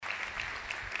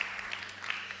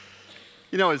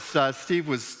You know, as Steve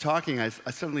was talking, I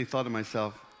suddenly thought to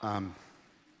myself,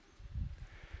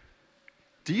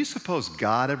 do you suppose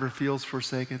God ever feels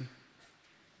forsaken?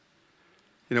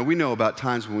 You know, we know about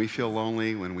times when we feel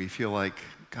lonely, when we feel like,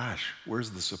 gosh,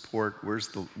 where's the support? Where's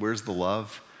the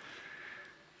love?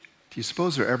 Do you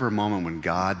suppose there ever a moment when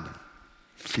God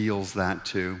feels that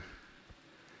too?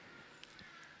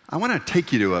 I want to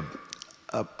take you to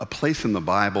a place in the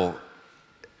Bible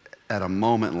at a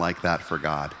moment like that for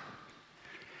God,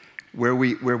 where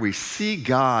we see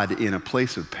God in a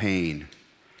place of pain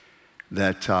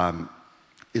that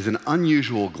is an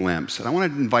unusual glimpse. And I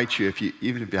want to invite you,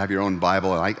 even if you have your own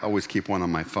Bible, and I always keep one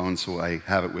on my phone so I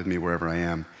have it with me wherever I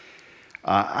am.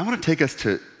 I want to take us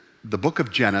to the book of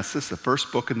Genesis, the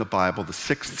first book in the Bible, the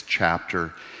 6th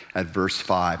chapter at verse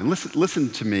 5. And listen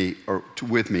to me,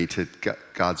 with me to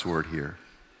God's word here.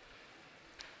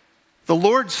 The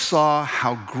Lord saw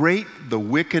how great the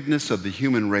wickedness of the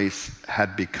human race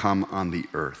had become on the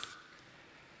earth,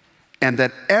 and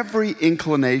that every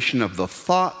inclination of the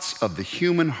thoughts of the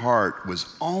human heart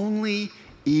was only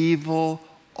evil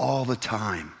all the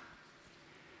time.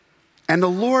 And the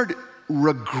Lord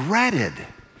regretted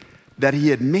that he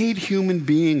had made human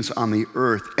beings on the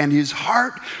earth, and his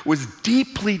heart was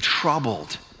deeply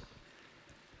troubled.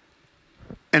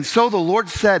 And so the Lord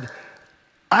said,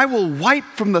 I will wipe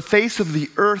from the face of the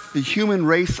earth the human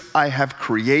race I have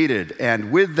created,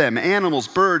 and with them animals,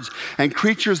 birds, and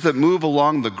creatures that move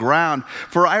along the ground,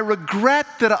 for I regret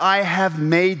that I have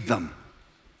made them.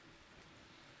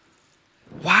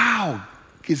 Wow,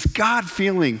 is God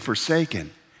feeling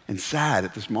forsaken and sad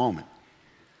at this moment?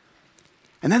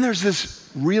 And then there's this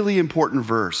really important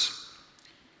verse.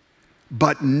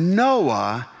 But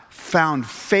Noah found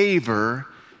favor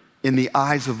in the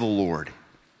eyes of the Lord.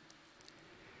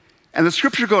 And the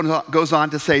scripture goes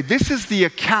on to say, this is the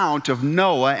account of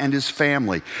Noah and his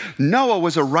family. Noah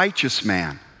was a righteous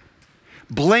man,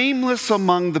 blameless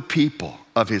among the people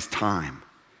of his time,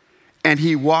 and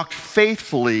he walked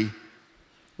faithfully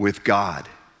with God.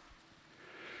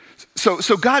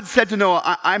 So God said to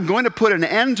Noah, I'm going to put an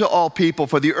end to all people,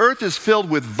 for the earth is filled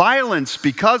with violence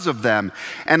because of them,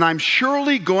 and I'm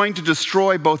surely going to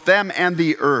destroy both them and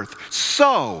the earth.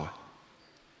 So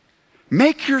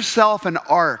make yourself an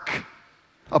ark,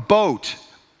 a boat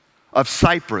of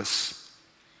cypress.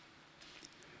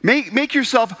 Make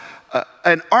yourself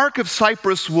an ark of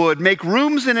cypress wood. Make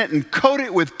rooms in it and coat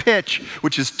it with pitch,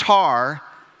 which is tar,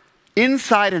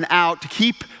 inside and out to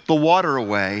keep the water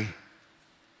away.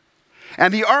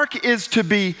 And the ark is to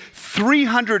be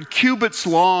 300 cubits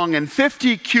long and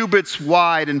 50 cubits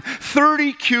wide and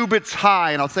 30 cubits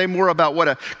high. And I'll say more about what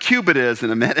a cubit is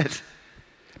in a minute.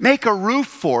 Make a roof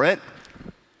for it,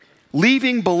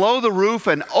 leaving below the roof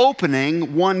an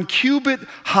opening 1 cubit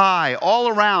high all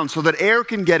around so that air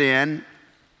can get in.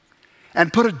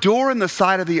 And put a door in the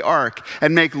side of the ark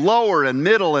and make lower and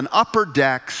middle and upper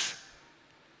decks.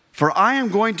 For I am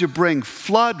going to bring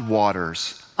flood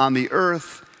waters on the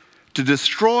earth to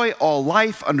destroy all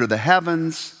life under the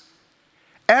heavens.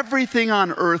 Everything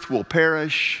on earth will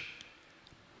perish,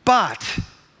 but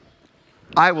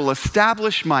I will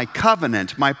establish my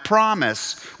covenant, my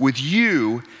promise with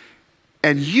you,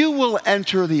 and you will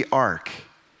enter the ark.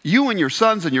 You and your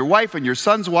sons and your wife and your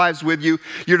sons' wives with you.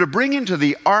 You're to bring into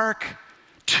the ark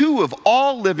 2 of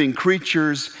all living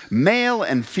creatures, male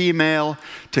and female,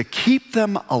 to keep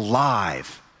them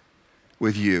alive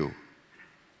with you.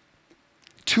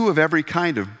 2 of every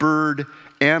kind of bird,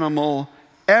 animal,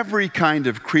 every kind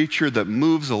of creature that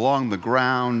moves along the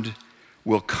ground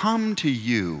will come to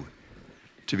you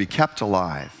to be kept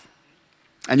alive.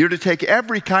 And you're to take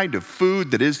every kind of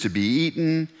food that is to be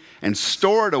eaten and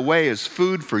store it away as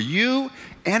food for you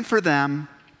and for them.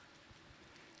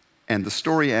 And the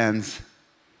story ends,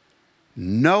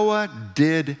 Noah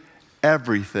did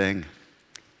everything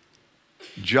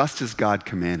just as God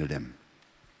commanded him.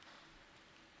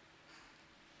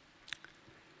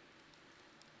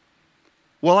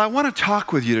 Well, I want to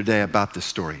talk with you today about this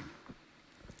story.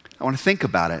 I want to think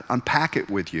about it, unpack it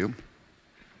with you,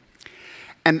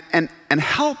 and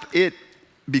help it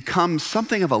become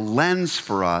something of a lens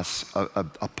for us,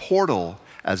 a portal,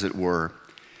 as it were,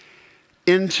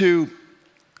 into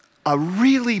a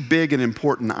really big and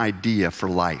important idea for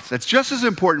life. That's just as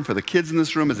important for the kids in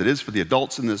this room as it is for the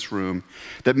adults in this room,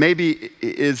 that maybe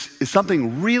is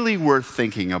something really worth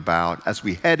thinking about as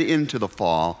we head into the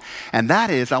fall. And that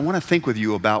is, I want to think with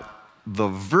you about the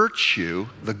virtue,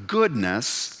 the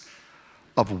goodness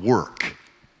of work.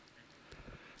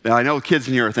 Now, I know kids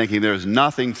in here are thinking there's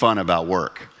nothing fun about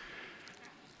work.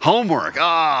 Homework,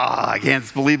 I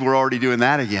can't believe we're already doing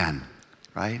that again,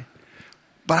 right?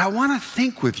 But I want to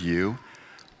think with you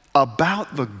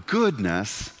about the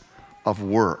goodness of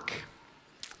work.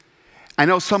 I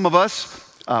know some of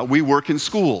us, we work in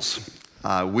schools.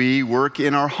 We work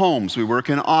in our homes. We work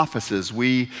in offices.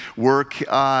 We work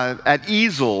at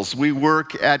easels. We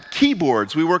work at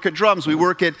keyboards. We work at drums. We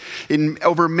work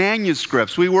over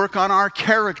manuscripts. We work on our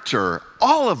character.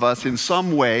 All of us, in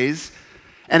some ways,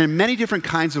 and in many different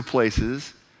kinds of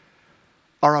places,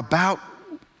 are about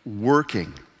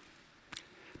working.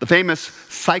 The famous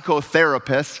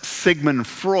psychotherapist Sigmund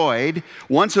Freud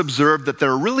once observed that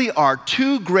there really are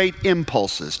two great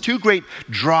impulses, two great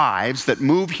drives that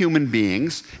move human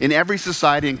beings in every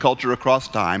society and culture across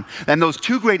time. And those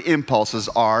two great impulses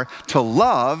are to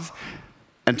love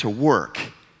and to work.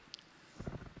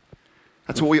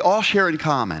 That's what we all share in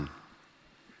common.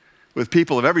 With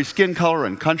people of every skin color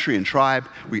and country and tribe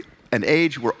and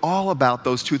age, we're all about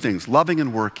those two things, loving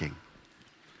and working.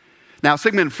 Now,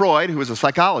 Sigmund Freud, who was a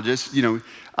psychologist,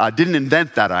 didn't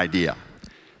invent that idea.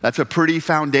 That's a pretty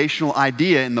foundational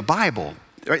idea in the Bible,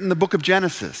 right in the book of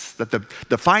Genesis, that the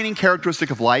defining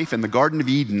characteristic of life in the Garden of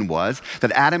Eden was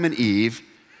that Adam and Eve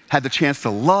had the chance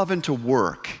to love and to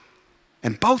work.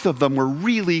 And both of them were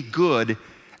really good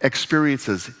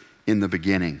experiences in the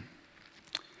beginning.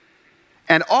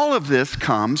 And all of this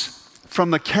comes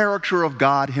from the character of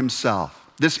God himself.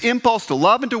 This impulse to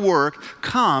love and to work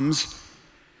comes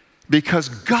because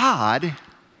God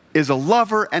is a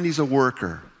lover and he's a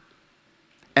worker.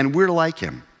 And we're like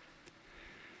him.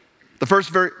 The first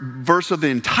verse of the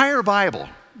entire Bible,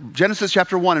 Genesis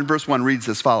chapter 1 and verse 1 reads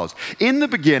as follows. In the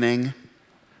beginning,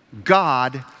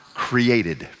 God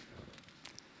created.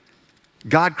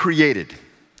 God created.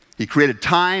 He created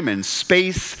time and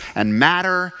space and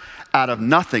matter out of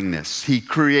nothingness. He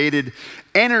created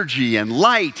energy and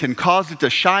light and caused it to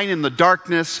shine in the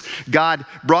darkness. God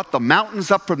brought the mountains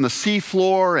up from the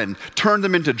seafloor and turned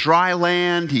them into dry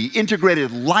land. He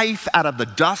integrated life out of the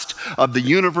dust of the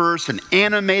universe and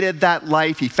animated that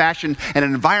life. He fashioned an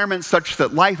environment such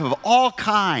that life of all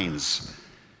kinds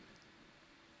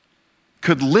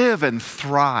could live and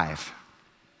thrive.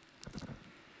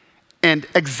 And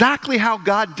exactly how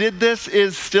God did this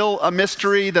is still a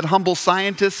mystery that humble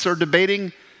scientists are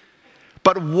debating.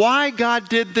 But why God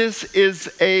did this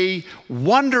is a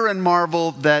wonder and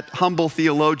marvel that humble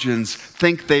theologians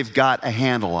think they've got a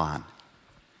handle on.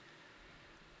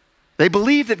 They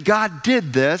believe that God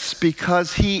did this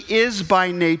because he is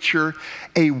by nature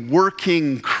a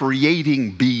working,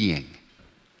 creating being.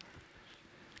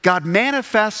 God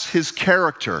manifests his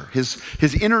character, his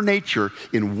inner nature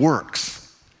in works.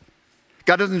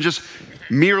 God doesn't just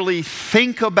merely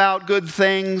think about good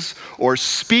things or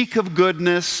speak of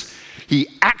goodness. He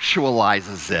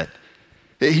actualizes it.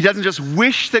 He doesn't just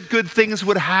wish that good things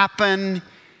would happen.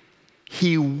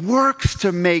 He works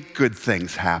to make good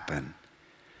things happen.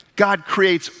 God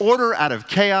creates order out of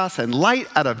chaos and light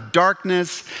out of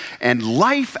darkness and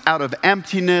life out of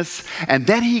emptiness. And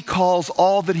then he calls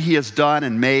all that he has done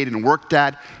and made and worked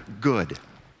at good.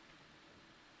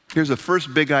 Here's the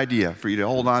first big idea for you to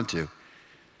hold on to.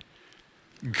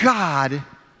 God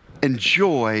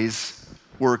enjoys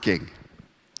working.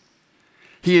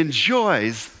 He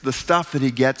enjoys the stuff that he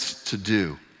gets to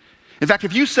do. In fact,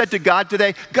 if you said to God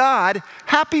today, God,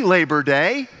 happy Labor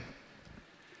Day,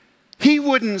 he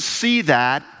wouldn't see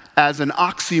that as an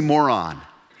oxymoron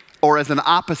or as an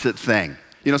opposite thing.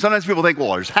 Sometimes people think,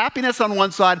 well, there's happiness on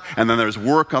one side and then there's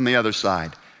work on the other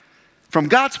side. From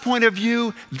God's point of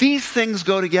view, these things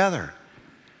go together.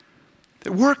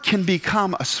 That work can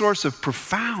become a source of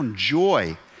profound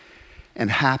joy and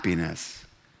happiness.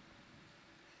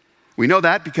 We know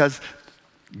that because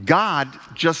God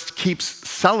just keeps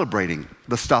celebrating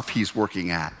the stuff he's working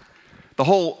at. The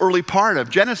whole early part of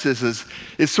Genesis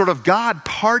is sort of God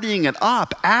partying it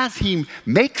up as he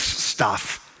makes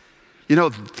stuff.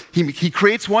 He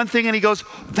creates one thing and he goes,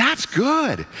 that's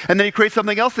good. And then he creates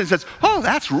something else and he says, oh,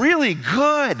 that's really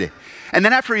good. And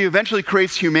then after he eventually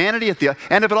creates humanity at the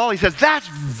end of it all, he says, that's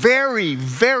very,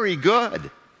 very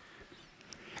good.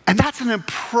 And that's an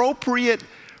appropriate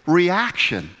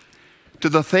reaction to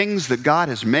the things that God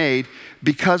has made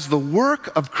because the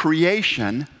work of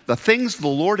creation, the things the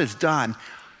Lord has done,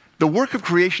 the work of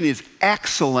creation is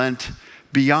excellent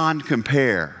beyond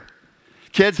compare.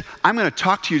 Kids, I'm going to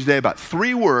talk to you today about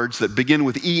 3 words that begin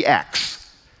with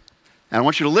EX. And I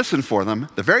want you to listen for them.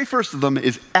 The very first of them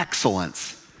is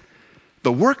excellence.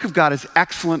 The work of God is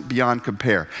excellent beyond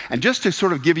compare. And just to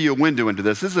sort of give you a window into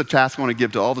this is a task I want to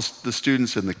give to all the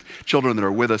students and the children that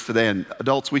are with us today, and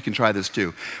adults, we can try this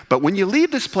too. But when you leave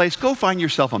this place, go find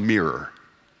yourself a mirror.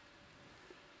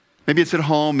 Maybe it's at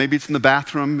home, maybe it's in the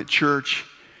bathroom, at church.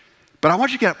 But I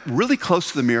want you to get really close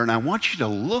to the mirror, and I want you to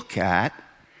look at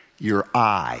your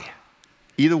eye.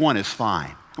 Either one is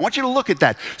fine. I want you to look at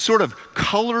that sort of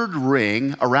colored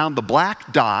ring around the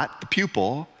black dot, the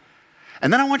pupil,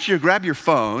 and then I want you to grab your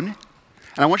phone,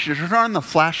 and I want you to turn on the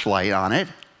flashlight on it,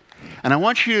 and I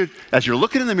want you, as you're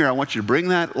looking in the mirror, I want you to bring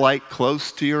that light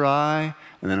close to your eye,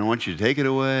 and then I want you to take it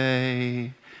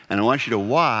away, and I want you to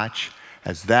watch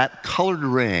as that colored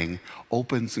ring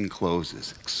opens and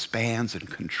closes, expands and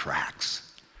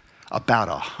contracts about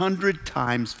 100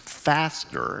 times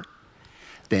faster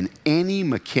than any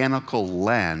mechanical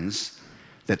lens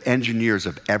that engineers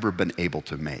have ever been able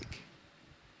to make.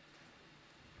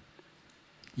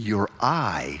 Your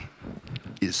eye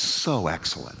is so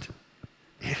excellent.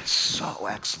 It is so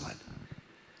excellent.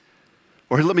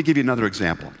 Or let me give you another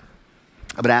example.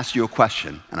 I'm going to ask you a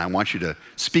question, and I want you to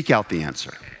speak out the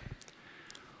answer.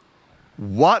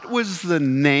 What was the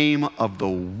name of the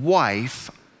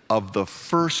wife of the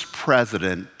first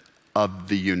president of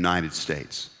the United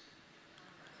States?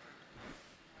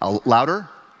 Louder?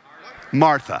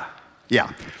 Martha.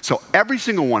 Yeah. So every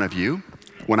single one of you,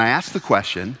 when I asked the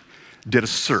question, did a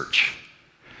search.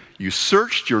 You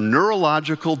searched your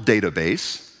neurological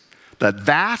database, that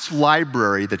vast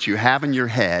library that you have in your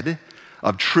head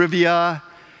of trivia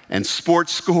and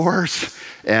sports scores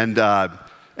and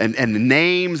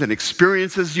names and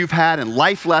experiences you've had and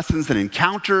life lessons and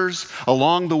encounters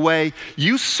along the way.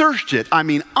 You searched it,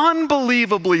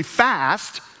 unbelievably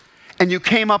fast, and you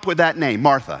came up with that name,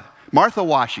 Martha. Martha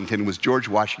Washington was George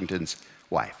Washington's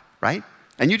wife, right?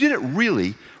 And you did it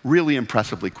really, really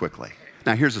impressively quickly.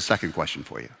 Now, here's a second question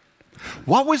for you.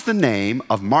 What was the name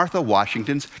of Martha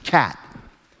Washington's cat?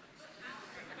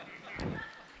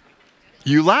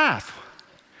 You laugh.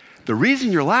 The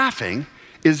reason you're laughing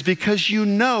is because you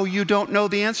know you don't know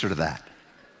the answer to that.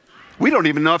 We don't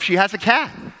even know if she has a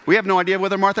cat. We have no idea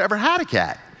whether Martha ever had a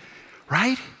cat,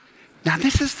 right? Now,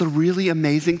 this is the really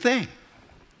amazing thing.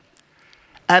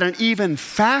 At an even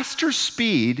faster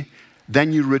speed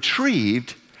than you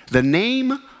retrieved the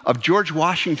name of George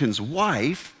Washington's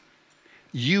wife,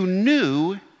 you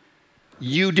knew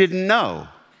you didn't know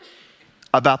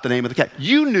about the name of the cat.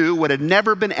 You knew what had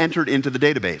never been entered into the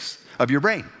database of your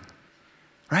brain,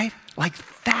 right? Like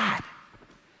that.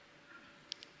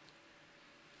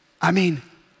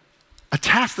 A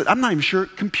task that I'm not even sure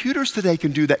computers today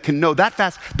can do that, can know that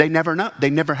fast. They never know. They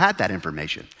never had that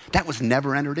information. That was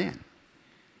never entered in.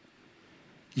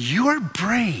 Your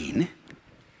brain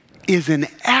is an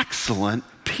excellent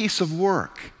piece of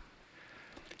work.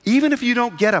 Even if you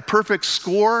don't get a perfect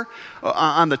score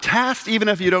on the test, even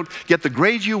if you don't get the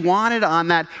grade you wanted on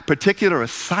that particular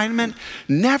assignment,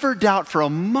 never doubt for a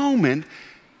moment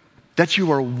that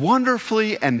you are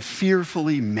wonderfully and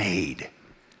fearfully made.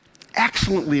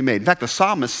 Excellently made. In fact, the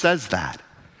psalmist says that.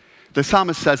 The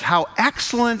psalmist says, how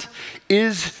excellent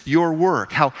is your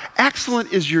work. How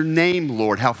excellent is your name,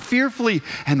 Lord. How fearfully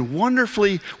and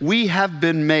wonderfully we have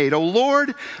been made. O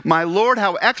Lord, my Lord,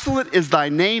 how excellent is thy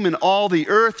name in all the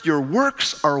earth. Your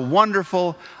works are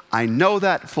wonderful. I know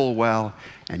that full well,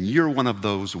 and you're one of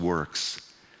those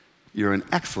works. You're an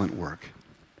excellent work.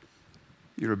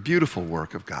 You're a beautiful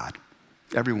work of God,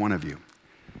 every one of you.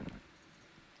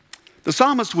 The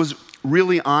psalmist was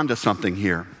really onto something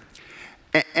here.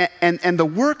 And the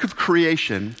work of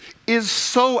creation is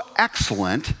so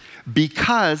excellent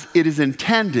because it is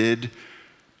intended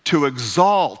to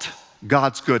exalt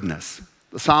God's goodness.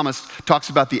 The psalmist talks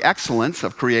about the excellence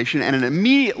of creation, and it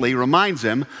immediately reminds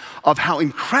him of how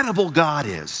incredible God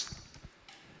is.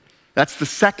 That's the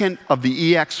second of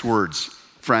the EX words,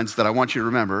 friends, that I want you to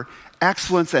remember: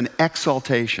 excellence and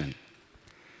exaltation.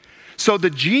 So the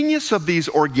genius of these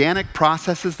organic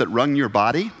processes that run your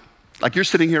body, like you're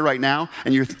sitting here right now,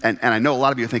 and I know a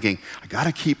lot of you are thinking, I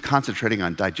gotta keep concentrating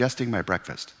on digesting my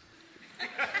breakfast.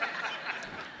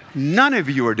 None of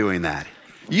you are doing that.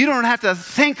 You don't have to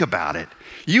think about it.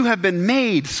 You have been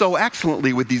made so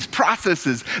excellently with these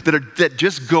processes that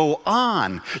just go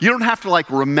on. You don't have to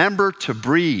remember to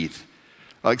breathe,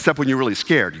 except when you're really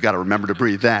scared. You gotta remember to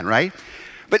breathe then, right?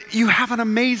 But you have an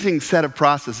amazing set of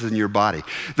processes in your body.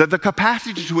 The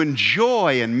capacity to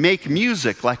enjoy and make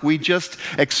music like we just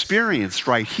experienced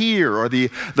right here, or the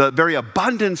very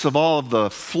abundance of all of the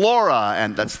flora,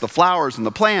 and that's the flowers and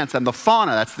the plants, and the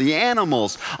fauna, that's the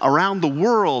animals around the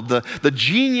world, the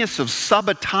genius of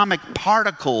subatomic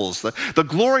particles, the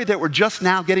glory that we're just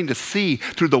now getting to see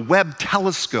through the Webb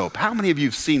telescope. How many of you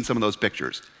have seen some of those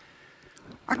pictures?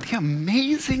 Aren't they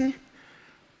amazing?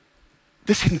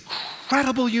 This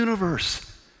incredible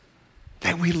universe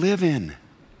that we live in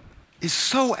is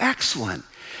so excellent.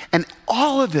 And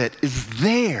all of it is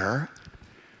there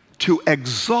to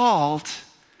exalt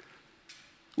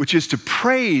which is to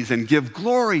praise and give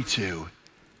glory to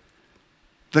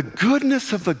the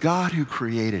goodness of the God who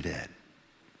created it.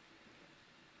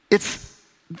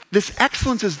 This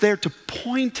excellence is there to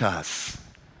point us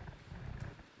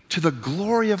to the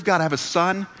glory of God. I have a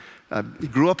son. He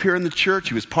grew up here in the church.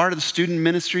 He was part of the student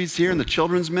ministries here and the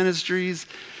children's ministries.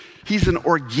 He's an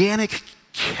organic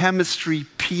chemistry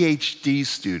PhD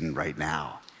student right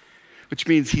now, which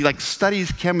means he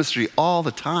studies chemistry all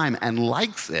the time and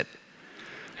likes it,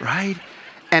 right?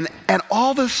 And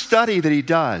all the study that he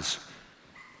does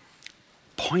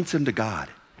points him to God.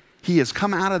 He has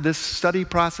come out of this study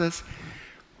process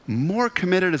more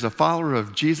committed as a follower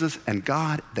of Jesus and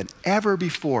God than ever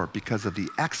before because of the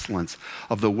excellence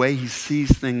of the way he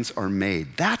sees things are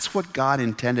made. That's what God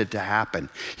intended to happen.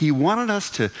 He wanted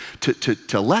us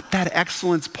to let that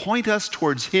excellence point us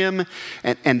towards him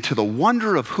and to the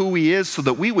wonder of who he is, so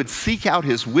that we would seek out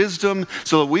his wisdom,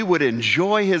 so that we would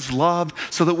enjoy his love,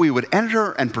 so that we would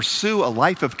enter and pursue a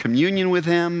life of communion with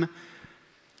him,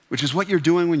 which is what you're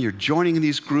doing when you're joining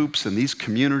these groups and these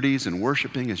communities and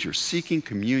worshiping, as you're seeking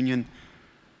communion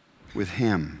with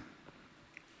him.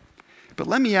 But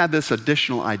let me add this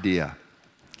additional idea.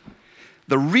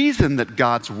 The reason that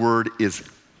God's word is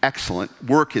excellent,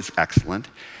 work is excellent,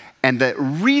 and the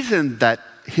reason that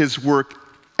his work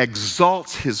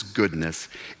exalts his goodness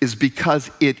is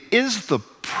because it is the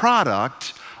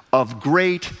product of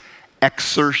great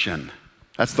exertion.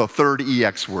 That's the third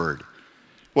EX word.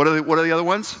 What are the other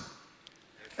ones?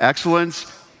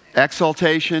 Excellence,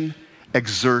 exaltation,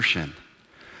 exertion.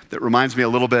 That reminds me a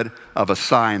little bit of a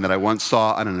sign that I once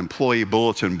saw on an employee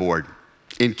bulletin board.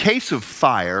 In case of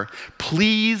fire,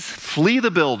 please flee the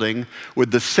building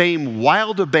with the same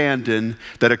wild abandon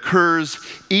that occurs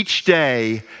each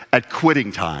day at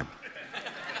quitting time.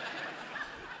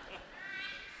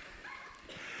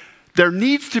 There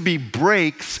needs to be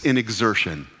breaks in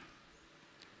exertion.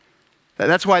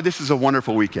 That's why this is a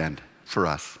wonderful weekend for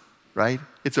us, right?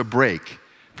 It's a break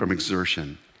from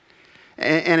exertion.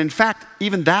 And in fact,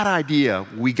 even that idea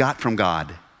we got from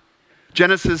God.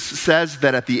 Genesis says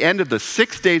that at the end of the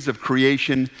 6 days of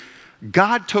creation,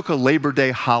 God took a Labor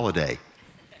Day holiday.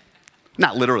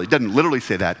 Not literally, it doesn't literally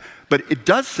say that, but it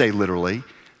does say literally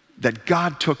that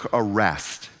God took a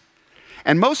rest.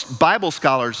 And most Bible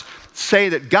scholars say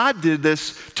that God did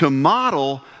this to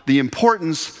model the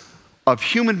importance of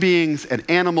human beings and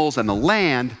animals and the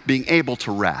land being able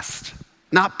to rest,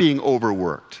 not being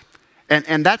overworked.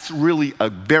 And that's really a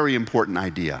very important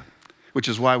idea, which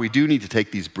is why we do need to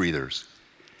take these breathers.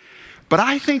 But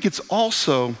I think it's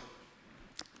also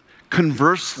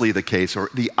conversely the case,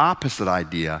 or the opposite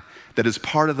idea, that is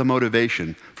part of the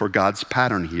motivation for God's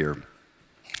pattern here.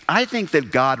 I think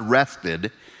that God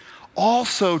rested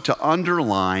also to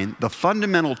underline the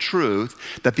fundamental truth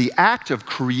that the act of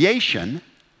creation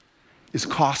is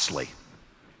costly.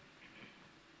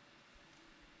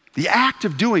 The act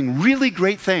of doing really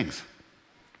great things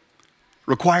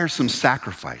requires some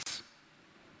sacrifice.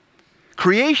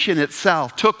 Creation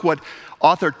itself took what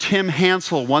author Tim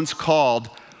Hansel once called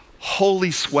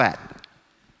holy sweat.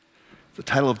 The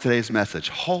title of today's message,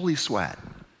 Holy Sweat.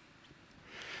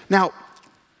 Now,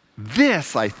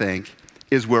 this, I think,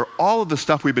 is where all of the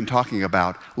stuff we've been talking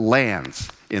about lands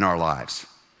in our lives.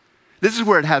 This is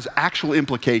where it has actual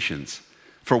implications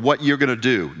for what you're going to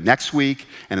do next week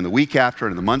and in the week after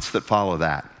and in the months that follow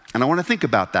that. And I want to think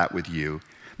about that with you.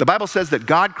 The Bible says that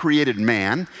God created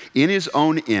man in his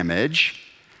own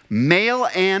image. Male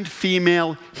and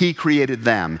female, he created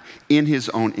them in his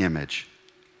own image.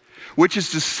 Which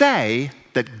is to say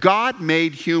that God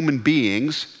made human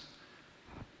beings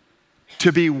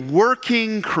to be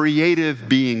working, creative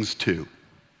beings too.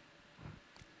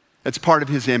 That's part of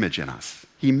his image in us.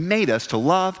 He made us to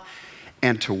love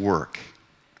and to work.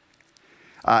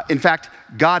 In fact,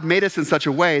 God made us in such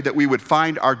a way that we would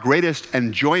find our greatest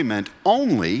enjoyment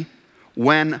only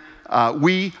when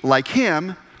we, like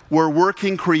him, were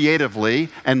working creatively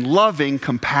and loving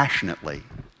compassionately.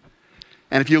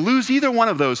 And if you lose either one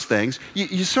of those things,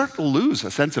 you start to lose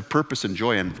a sense of purpose and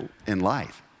joy in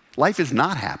life. Life is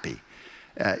not happy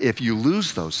if you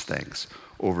lose those things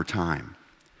over time.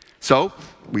 So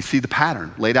we see the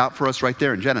pattern laid out for us right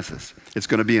there in Genesis. It's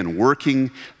going to be in working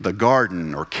the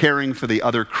garden or caring for the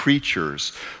other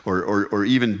creatures or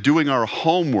even doing our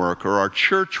homework or our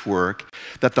church work,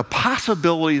 that the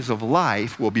possibilities of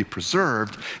life will be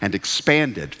preserved and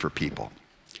expanded for people.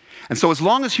 And so as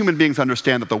long as human beings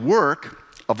understand that the work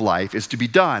of life is to be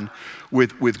done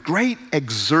with great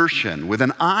exertion, with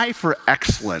an eye for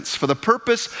excellence, for the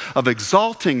purpose of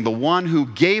exalting the one who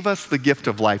gave us the gift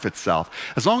of life itself.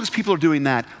 As long as people are doing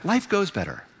that, life goes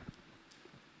better.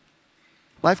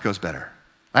 Life goes better.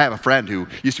 I have a friend who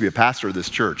used to be a pastor of this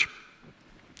church.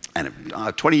 And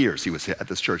 20 years he was at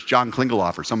this church. John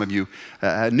Klingelhofer, some of you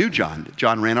knew John.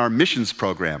 John ran our missions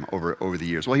program over the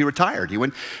years. Well, he retired. He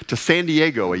went to San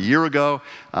Diego a year ago.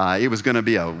 It was going to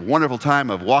be a wonderful time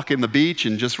of walking the beach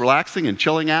and just relaxing and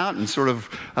chilling out and sort of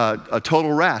a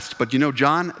total rest. But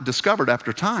John discovered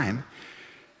after time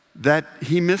that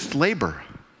he missed labor.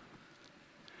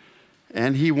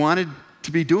 And he wanted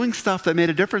to be doing stuff that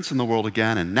made a difference in the world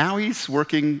again. And now he's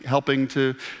working, helping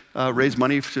to raise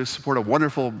money to support a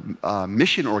wonderful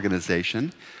mission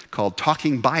organization called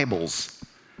Talking Bibles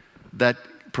that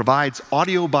provides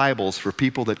audio Bibles for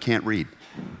people that can't read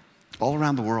all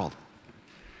around the world.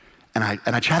 And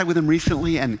I chatted with him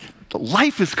recently, and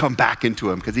life has come back into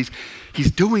him because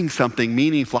he's doing something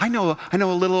meaningful. I know a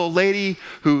little old lady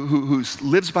who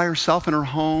lives by herself in her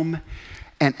home,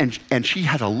 and she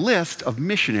has a list of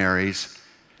missionaries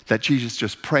that she's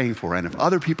just praying for, and of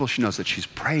other people she knows that she's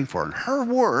praying for. And her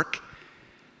work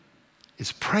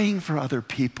is praying for other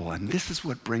people, and this is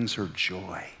what brings her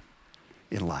joy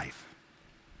in life.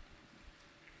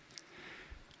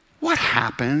 What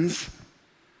happens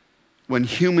when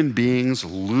human beings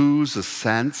lose a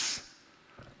sense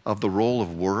of the role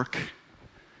of work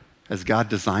as God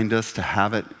designed us to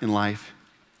have it in life?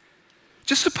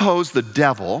 Just suppose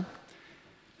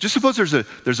there's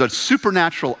a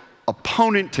supernatural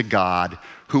opponent to God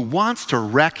who wants to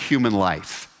wreck human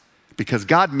life because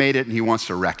God made it and he wants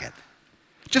to wreck it.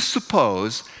 Just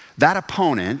suppose that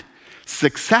opponent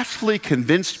successfully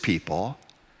convinced people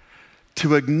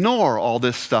to ignore all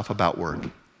this stuff about work.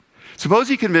 Suppose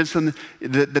he convinced them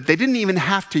that they didn't even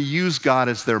have to use God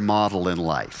as their model in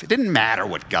life. It didn't matter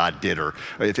what God did or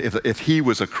if he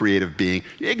was a creative being.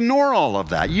 Ignore all of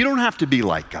that. You don't have to be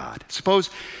like God. Suppose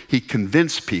he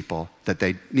convinced people that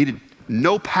they needed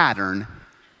no pattern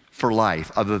for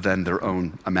life other than their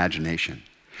own imagination.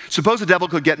 Suppose the devil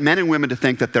could get men and women to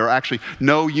think that there are actually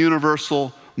no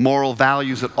universal moral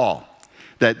values at all.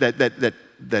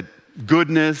 That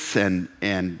goodness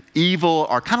and evil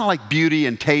are kind of like beauty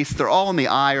and taste. They're all in the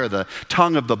eye or the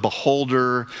tongue of the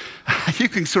beholder. You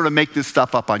can sort of make this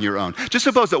stuff up on your own. Just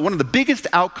suppose that one of the biggest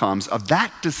outcomes of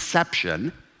that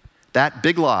deception, that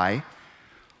big lie,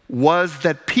 was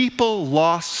that people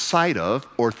lost sight of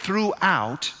or threw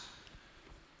out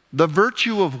the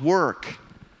virtue of work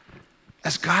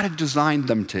as God had designed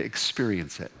them to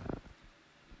experience it.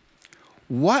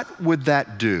 What would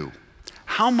that do?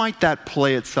 How might that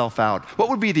play itself out? What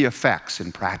would be the effects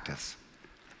in practice?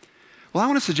 Well, I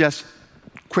want to suggest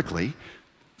quickly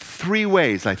 3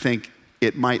 ways I think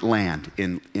it might land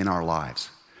in our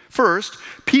lives. First,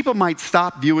 people might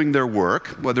stop viewing their work,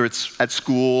 whether it's at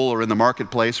school or in the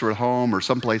marketplace or at home or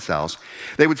someplace else.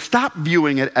 They would stop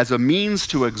viewing it as a means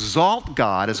to exalt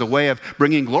God, as a way of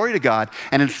bringing glory to God,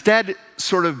 and instead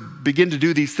sort of begin to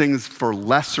do these things for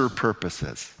lesser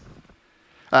purposes.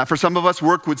 For some of us,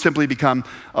 work would simply become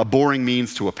a boring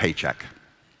means to a paycheck.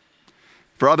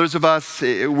 For others of us,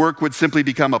 work would simply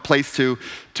become a place to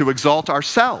exalt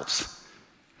ourselves.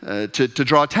 To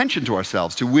draw attention to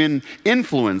ourselves, to win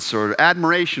influence or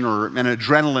admiration or an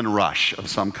adrenaline rush of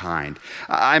some kind.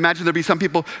 I imagine there'd be some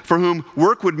people for whom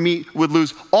work would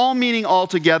lose all meaning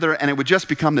altogether, and it would just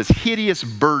become this hideous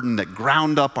burden that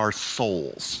ground up our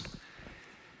souls.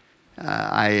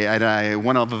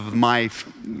 One of my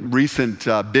recent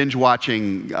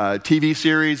binge-watching TV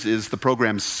series is the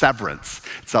program Severance.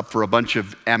 It's up for a bunch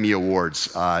of Emmy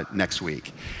Awards next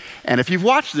week. And if you've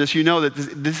watched this, you know that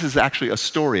this is actually a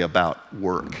story about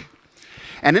work.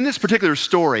 And in this particular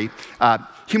story,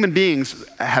 human beings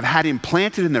have had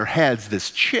implanted in their heads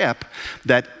this chip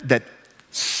that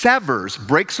severs,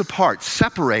 breaks apart,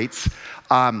 separates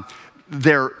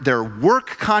their work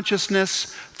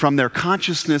consciousness from their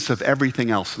consciousness of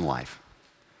everything else in life.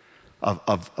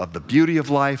 Of the beauty of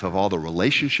life, of all the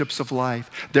relationships of life.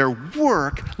 Their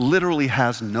work literally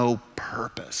has no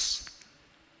purpose.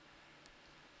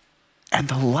 And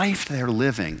the life they're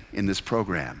living in this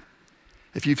program,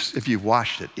 if you've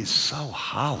watched it, is so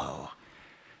hollow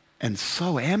and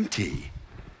so empty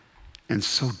and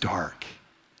so dark.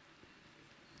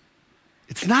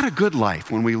 It's not a good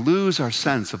life when we lose our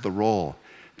sense of the role,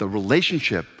 the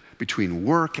relationship between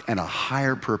work and a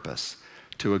higher purpose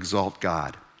to exalt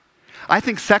God. I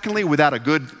think secondly, without a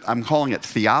good, I'm calling it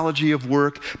theology of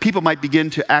work, people might begin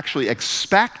to actually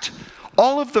expect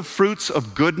all of the fruits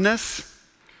of goodness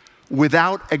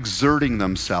without exerting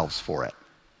themselves for it.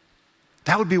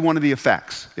 That would be one of the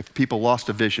effects if people lost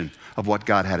a vision of what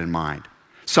God had in mind.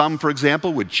 Some, for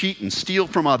example, would cheat and steal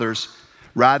from others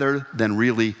rather than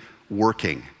really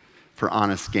working for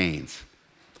honest gains.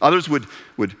 Others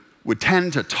would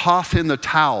tend to toss in the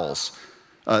towels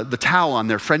the towel on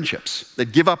their friendships.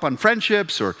 They'd give up on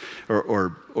friendships or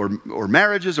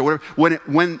marriages or whatever.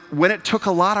 When it took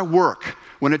a lot of work,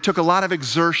 when it took a lot of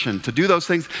exertion to do those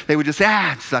things, they would just say,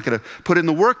 it's not going to put in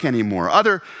the work anymore.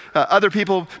 Other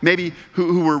people maybe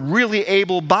who were really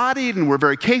able-bodied and were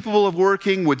very capable of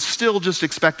working would still just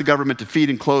expect the government to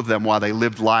feed and clothe them while they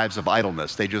lived lives of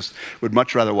idleness. They just would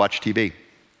much rather watch TV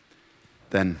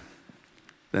than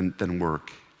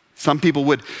work. Some people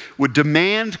would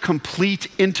demand complete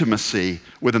intimacy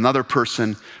with another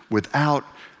person without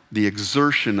the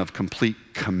exertion of complete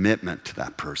commitment to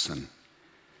that person.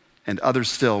 And others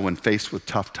still, when faced with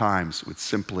tough times, would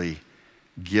simply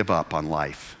give up on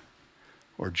life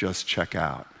or just check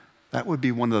out. That would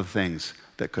be one of the things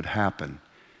that could happen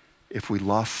if we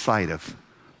lost sight of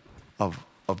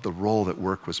the role that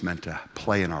work was meant to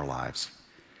play in our lives.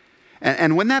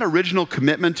 And when that original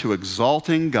commitment to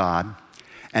exalting God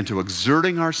and to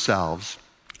exerting ourselves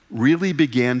really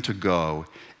began to go,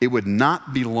 it would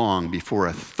not be long before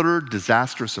a third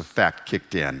disastrous effect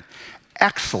kicked in.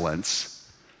 Excellence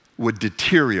would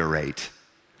deteriorate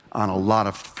on a lot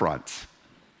of fronts.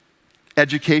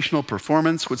 Educational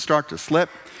performance would start to slip.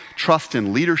 Trust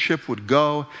in leadership would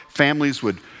go. Families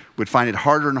would find it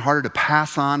harder and harder to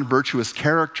pass on virtuous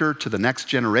character to the next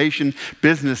generation.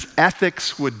 Business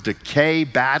ethics would decay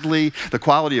badly. The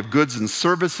quality of goods and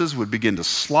services would begin to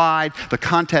slide. The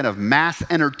content of mass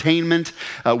entertainment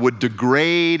would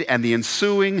degrade, and the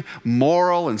ensuing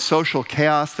moral and social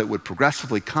chaos that would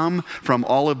progressively come from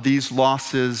all of these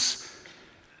losses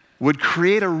would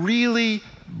create a really,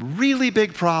 really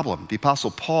big problem. The Apostle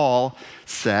Paul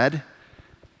said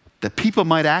that people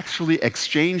might actually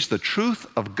exchange the truth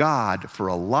of God for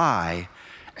a lie,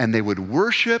 and they would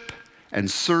worship and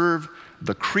serve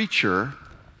the creature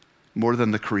more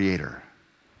than the Creator.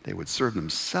 They would serve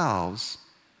themselves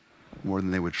more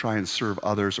than they would try and serve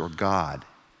others or God.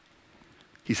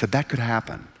 He said that could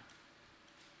happen.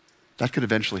 That could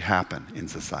eventually happen in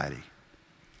society.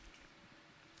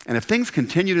 And if things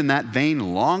continued in that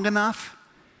vein long enough,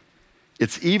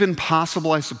 it's even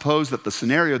possible, I suppose, that the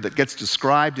scenario that gets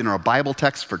described in our Bible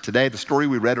text for today, the story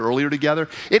we read earlier together,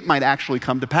 it might actually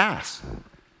come to pass.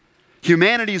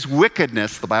 Humanity's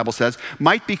wickedness, the Bible says,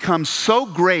 might become so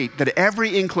great that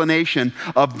every inclination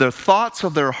of the thoughts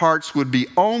of their hearts would be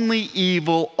only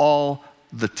evil all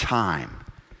the time.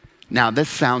 Now, this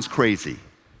sounds crazy.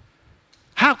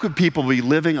 How could people be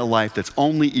living a life that's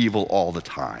only evil all the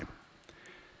time?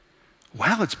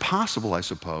 Well, it's possible, I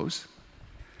suppose,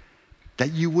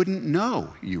 that you wouldn't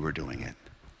know you were doing it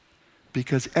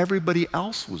because everybody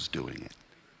else was doing it.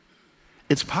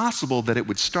 It's possible that it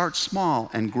would start small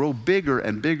and grow bigger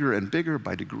and bigger and bigger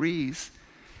by degrees,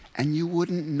 and you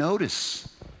wouldn't notice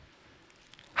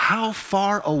how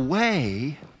far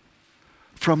away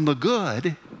from the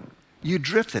good you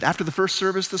drifted. After the first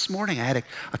service this morning, I had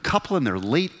a couple in their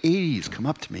late 80s come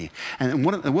up to me, and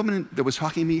the woman that was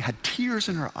talking to me had tears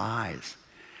in her eyes,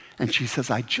 and she says,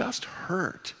 "I just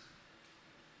hurt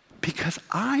because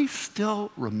I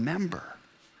still remember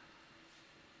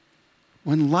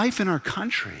when life in our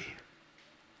country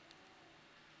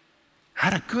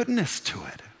had a goodness to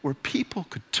it, where people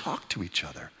could talk to each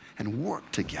other and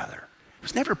work together. It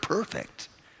was never perfect.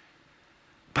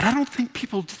 But I don't think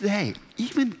people today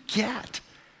even get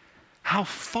how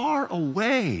far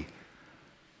away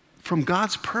from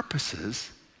God's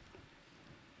purposes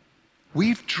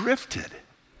we've drifted.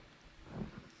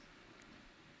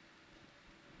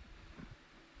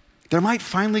 There might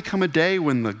finally come a day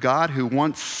when the God who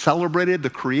once celebrated the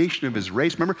creation of his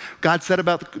race, remember God said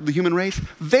about the human race?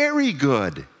 Very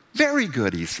good,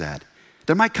 he said.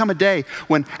 There might come a day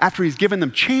when after he's given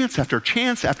them chance after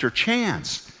chance after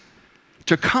chance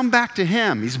to come back to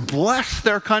him, he's blessed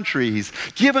their country, he's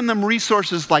given them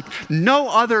resources like no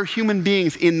other human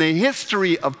beings in the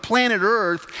history of planet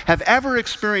Earth have ever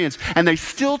experienced, and they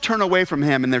still turn away from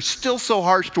him, and they're still so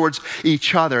harsh towards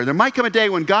each other. There might come a day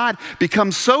when God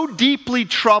becomes so deeply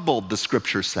troubled, the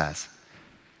scripture says,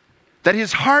 that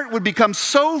his heart would become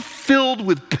so filled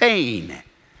with pain,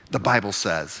 the Bible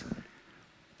says,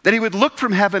 that he would look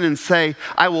from heaven and say,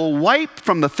 "I will wipe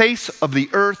from the face of the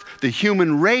earth the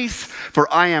human race,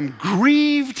 for I am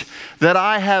grieved that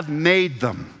I have made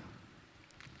them."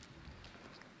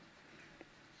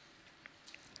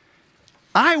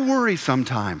 I worry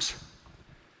sometimes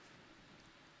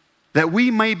that we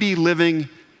may be living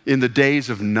in the days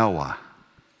of Noah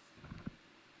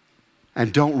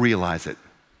and don't realize it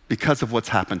because of what's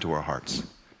happened to our hearts.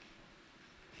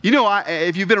 You know,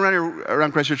 if you've been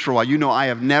around Christ Church for a while, you know I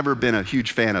have never been a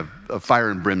huge fan of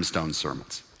fire and brimstone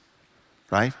sermons,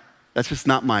 right? That's just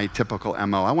not my typical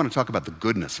MO. I want to talk about the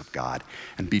goodness of God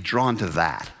and be drawn to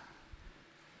that.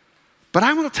 But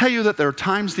I want to tell you that there are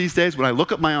times these days when I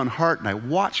look at my own heart and I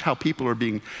watch how people are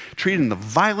being treated in the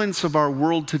violence of our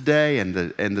world today and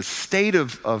the state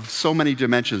of so many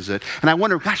dimensions. And I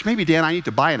wonder, gosh, maybe, Dan, I need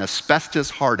to buy an asbestos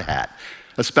hard hat.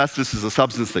 Asbestos is a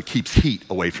substance that keeps heat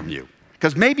away from you,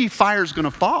 because maybe fire's going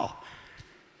to fall.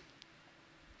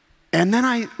 And then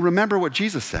I remember what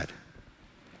Jesus said.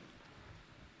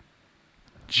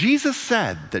 Jesus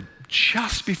said that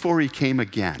just before he came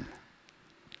again,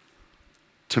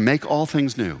 to make all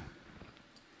things new,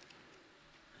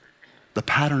 the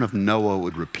pattern of Noah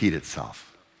would repeat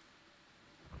itself.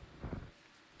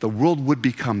 The world would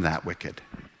become that wicked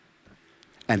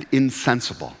and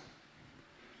insensible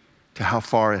to how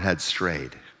far it had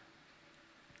strayed.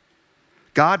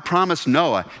 God promised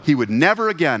Noah he would never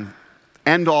again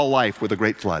end all life with a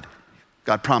great flood.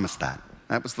 God promised that.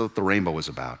 That was what the rainbow was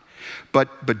about.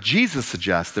 But Jesus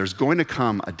suggests there's going to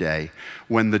come a day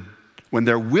when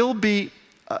there will be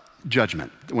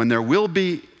judgment, when there will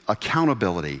be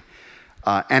accountability,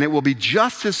 and it will be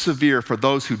just as severe for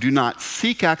those who do not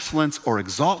seek excellence or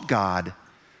exalt God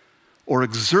or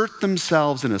exert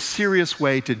themselves in a serious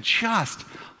way to just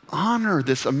honor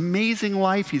this amazing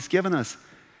life he's given us,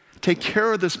 take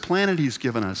care of this planet he's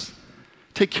given us,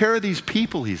 take care of these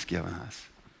people he's given us.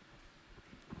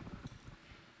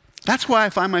 That's why I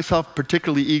find myself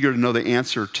particularly eager to know the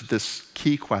answer to this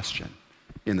key question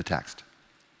in the text.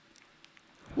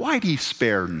 Why did he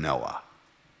spare Noah?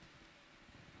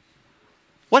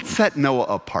 What set Noah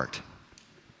apart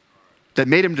that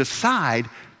made him decide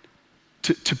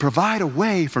to provide a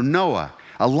way for Noah,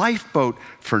 a lifeboat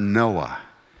for Noah?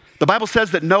 The Bible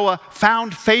says that Noah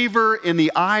found favor in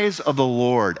the eyes of the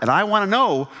Lord. And I want to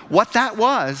know what that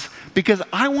was, because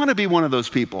I want to be one of those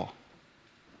people.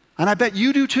 And I bet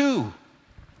you do too.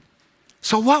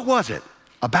 So what was it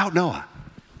about Noah?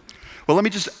 Well, let me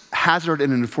just hazard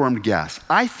an informed guess.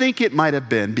 I think it might have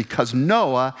been because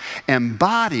Noah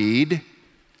embodied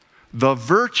the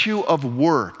virtue of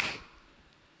work.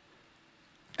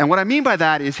 And what I mean by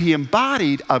that is he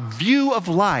embodied a view of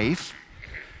life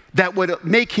that would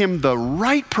make him the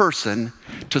right person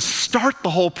to start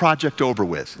the whole project over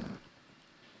with.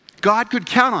 God could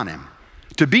count on him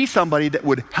to be somebody that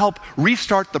would help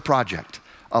restart the project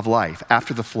of life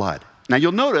after the flood. Now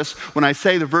you'll notice when I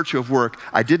say the virtue of work,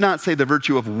 I did not say the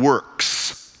virtue of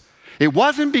works. It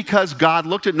wasn't because God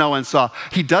looked at Noah and saw,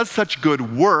 he does such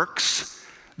good works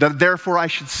that therefore I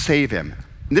should save him.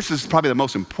 And this is probably the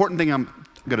most important thing I'm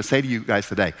going to say to you guys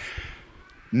today.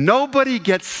 Nobody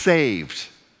gets saved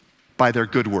by their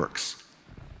good works.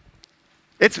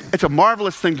 It's a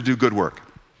marvelous thing to do good work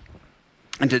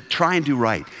and to try and do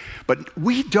right. But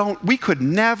we could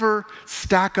never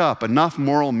stack up enough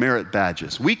moral merit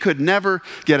badges. We could never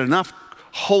get enough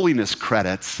holiness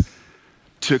credits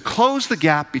to close the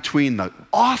gap between the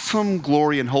awesome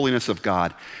glory and holiness of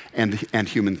God and the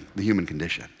human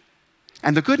condition.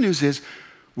 And the good news is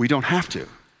we don't have to.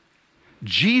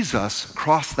 Jesus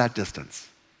crossed that distance.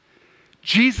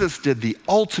 Jesus did the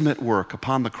ultimate work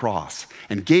upon the cross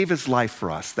and gave his life for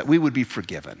us that we would be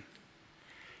forgiven.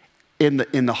 In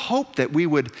the hope that we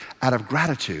would, out of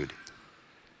gratitude,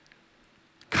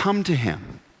 come to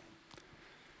him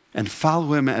and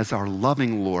follow him as our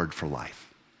loving Lord for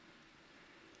life.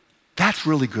 That's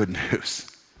really good news.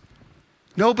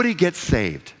 Nobody gets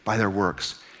saved by their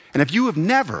works. And if you have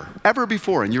never, ever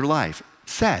before in your life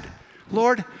said,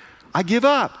 Lord, I give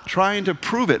up trying to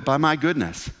prove it by my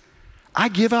goodness. I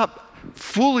give up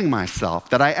fooling myself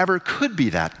that I ever could be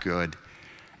that good,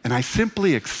 and I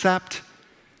simply accept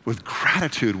with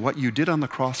gratitude what you did on the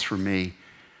cross for me,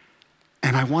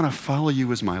 and I want to follow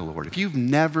you as my Lord. If you've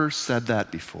never said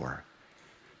that before,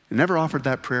 never offered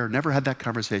that prayer, never had that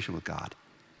conversation with God,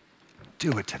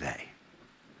 do it today.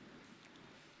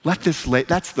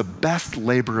 That's the best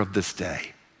labor of this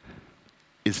day,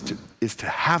 is to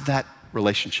have that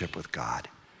relationship with God,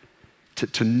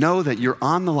 to know that you're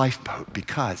on the lifeboat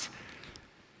because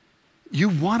you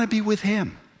want to be with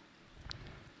him.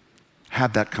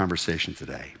 Have that conversation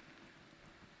today.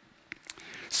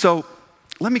 So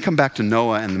let me come back to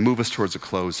Noah and move us towards a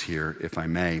close here, if I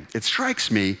may. It strikes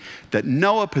me that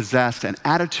Noah possessed an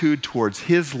attitude towards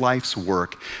his life's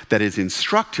work that is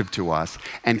instructive to us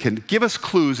and can give us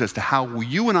clues as to how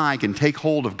you and I can take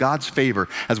hold of God's favor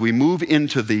as we move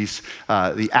into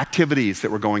the activities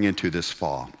that we're going into this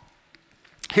fall.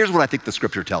 Here's what I think the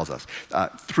scripture tells us.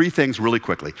 Three things really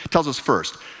quickly. It tells us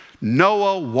first,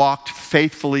 Noah walked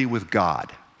faithfully with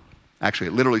God. Actually,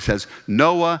 it literally says,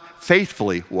 Noah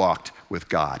faithfully walked with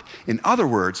God. In other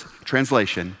words,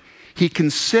 translation, he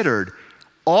considered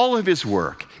all of his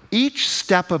work, each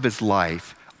step of his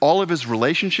life, all of his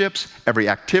relationships, every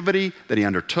activity that he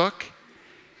undertook,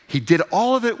 he did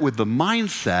all of it with the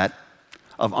mindset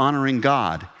of honoring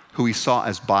God, who he saw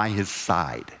as by his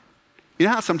side. You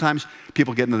know how sometimes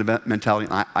people get into the mentality,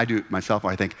 and I do it myself,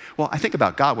 where I think, well, I think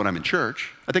about God when I'm in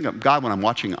church. I think of God when I'm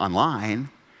watching online,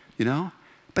 you know?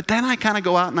 But then I kind of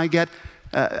go out and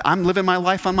I'm living my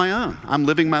life on my own. I'm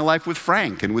living my life with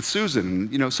Frank and with Susan,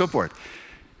 and so forth.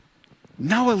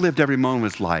 Noah lived every moment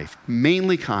of his life,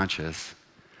 mainly conscious.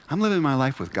 I'm living my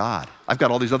life with God. I've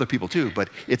got all these other people too, but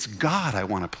it's God I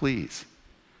want to please.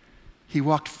 He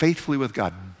walked faithfully with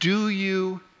God.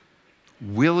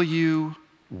 Will you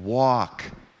walk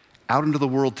out into the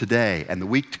world today and the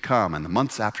week to come and the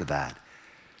months after that,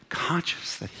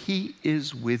 conscious that he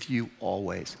is with you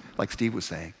always, like Steve was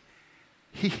saying.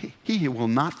 He will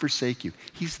not forsake you.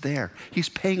 He's there. He's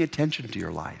paying attention to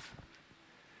your life.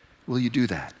 Will you do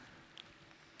that?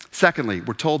 Secondly,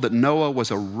 we're told that Noah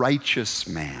was a righteous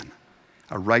man.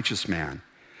 A righteous man.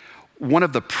 One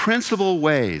of the principal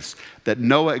ways that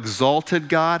Noah exalted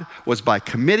God was by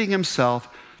committing himself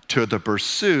to the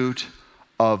pursuit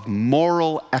of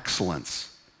moral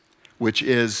excellence, which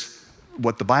is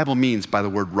what the Bible means by the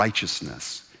word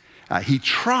righteousness. He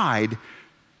tried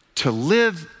to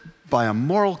live by a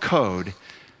moral code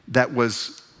that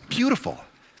was beautiful,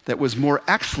 that was more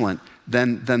excellent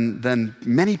than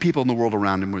many people in the world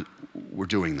around him were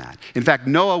doing that. In fact,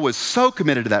 Noah was so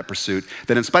committed to that pursuit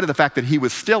that in spite of the fact that he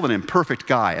was still an imperfect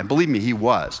guy, and believe me, he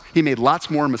was, he made lots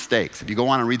more mistakes. If you go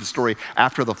on and read the story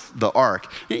after the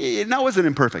ark, Noah's an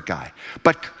imperfect guy.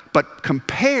 But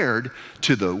compared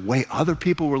to the way other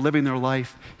people were living their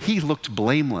life, he looked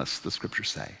blameless, the scriptures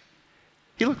say.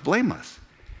 He looked blameless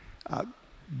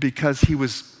because he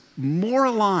was more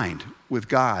aligned with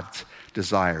God's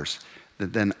desires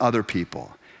than other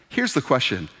people. Here's the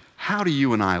question: how do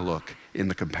you and I look in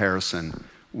the comparison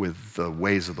with the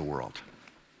ways of the world?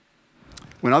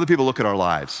 When other people look at our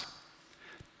lives,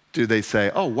 do they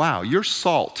say, oh, wow, you're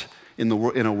salt in a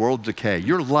world of decay.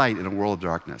 You're light in a world of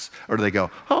darkness. Or do they go,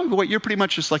 oh, wait, you're pretty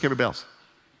much just like everybody else.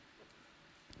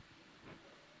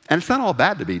 And it's not all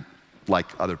bad to be like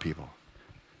other people.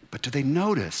 But do they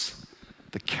notice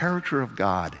the character of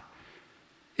God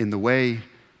in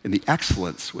the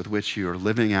excellence with which you are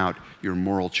living out your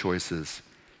moral choices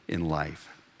in life?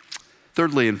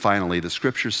 Thirdly and finally, the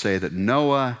scriptures say that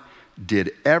Noah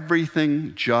did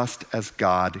everything just as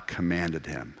God commanded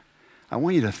him. I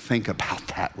want you to think about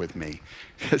that with me.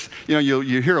 Because,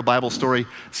 you hear a Bible story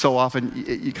so often,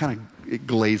 it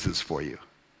glazes for you.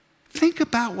 Think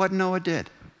about what Noah did.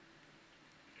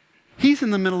 He's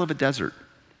in the middle of a desert.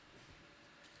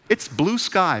 It's blue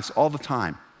skies all the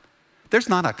time. There's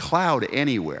not a cloud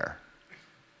anywhere.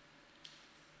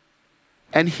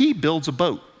 And he builds a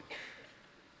boat.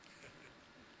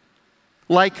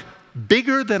 Like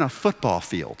bigger than a football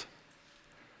field.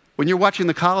 When you're watching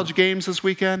the college games this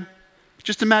weekend,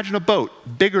 just imagine a boat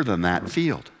bigger than that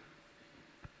field.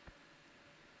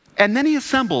 And then he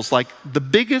assembles like the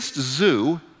biggest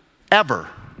zoo ever.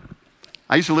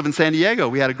 I used to live in San Diego.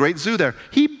 We had a great zoo there.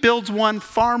 He builds one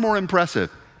far more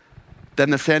impressive than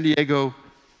the San Diego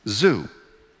Zoo.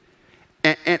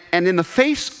 And in the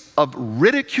face of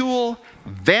ridicule,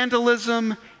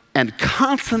 vandalism, and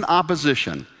constant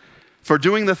opposition for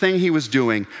doing the thing he was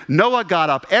doing, Noah got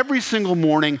up every single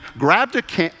morning, grabbed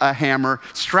a hammer,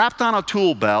 strapped on a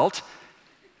tool belt,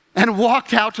 and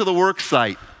walked out to the work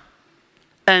site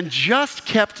and just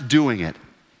kept doing it.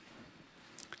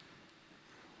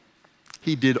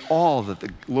 He did all that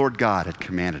the Lord God had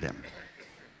commanded him.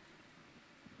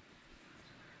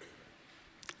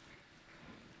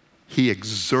 He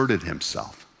exerted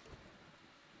himself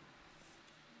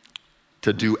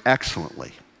to do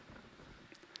excellently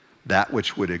that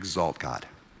which would exalt God.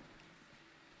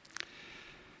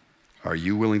 Are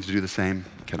you willing to do the same?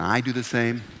 Can I do the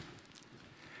same?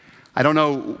 I don't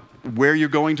know where you're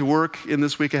going to work in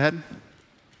this week ahead.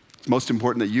 It's most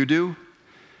important that you do.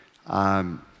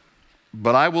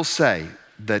 But I will say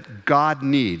that God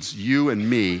needs you and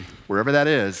me, wherever that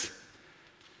is,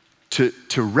 to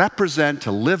represent,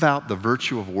 to live out the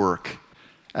virtue of work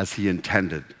as he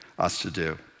intended us to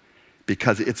do.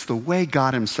 Because it's the way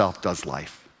God himself does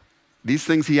life. These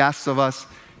things he asks of us,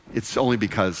 it's only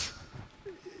because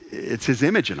it's his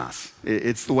image in us.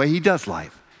 It's the way he does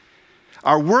life.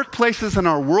 Our workplaces and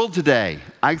our world today,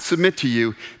 I submit to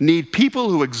you, need people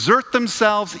who exert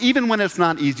themselves even when it's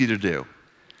not easy to do.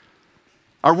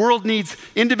 Our world needs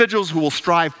individuals who will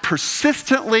strive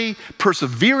persistently,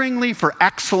 perseveringly for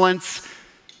excellence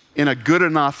in a good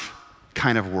enough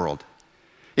kind of world.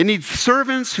 It needs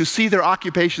servants who see their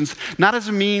occupations not as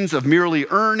a means of merely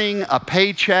earning a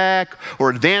paycheck or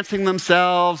advancing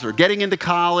themselves or getting into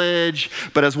college,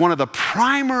 but as one of the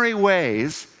primary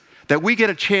ways that we get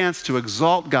a chance to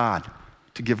exalt God,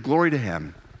 to give glory to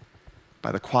Him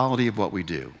by the quality of what we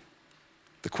do.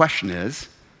 The question is,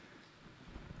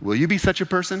 will you be such a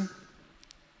person?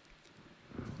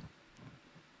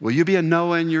 Will you be a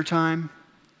Noah in your time?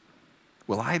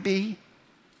 Will I be?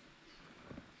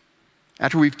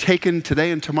 After we've taken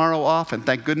today and tomorrow off, and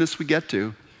thank goodness we get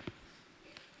to,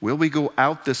 will we go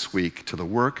out this week to the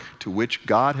work to which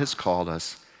God has called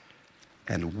us?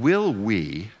 And will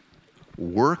we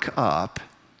work up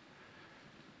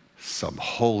some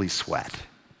holy sweat?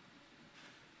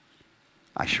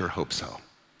 I sure hope so.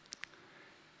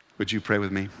 Would you pray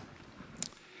with me?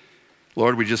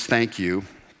 Lord, we just thank you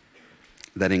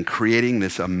that in creating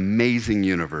this amazing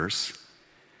universe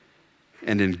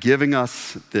and in giving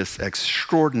us this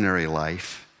extraordinary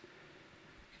life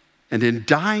and in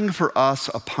dying for us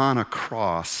upon a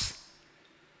cross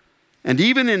and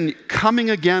even in coming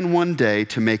again one day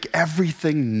to make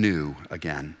everything new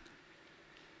again,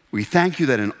 we thank you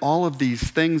that in all of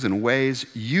these things and ways,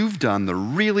 you've done the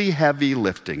really heavy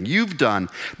lifting. You've done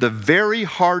the very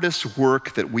hardest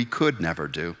work that we could never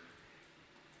do.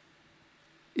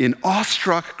 In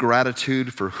awestruck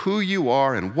gratitude for who you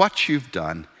are and what you've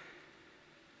done,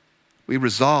 we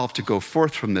resolve to go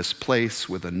forth from this place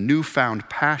with a newfound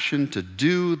passion to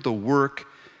do the work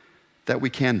that we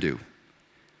can do,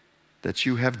 that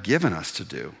you have given us to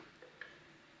do,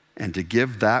 and to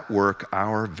give that work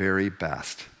our very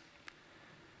best.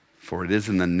 For it is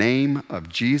in the name of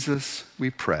Jesus we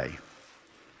pray.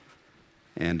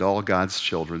 And all God's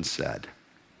children said,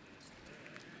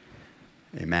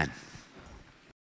 Amen.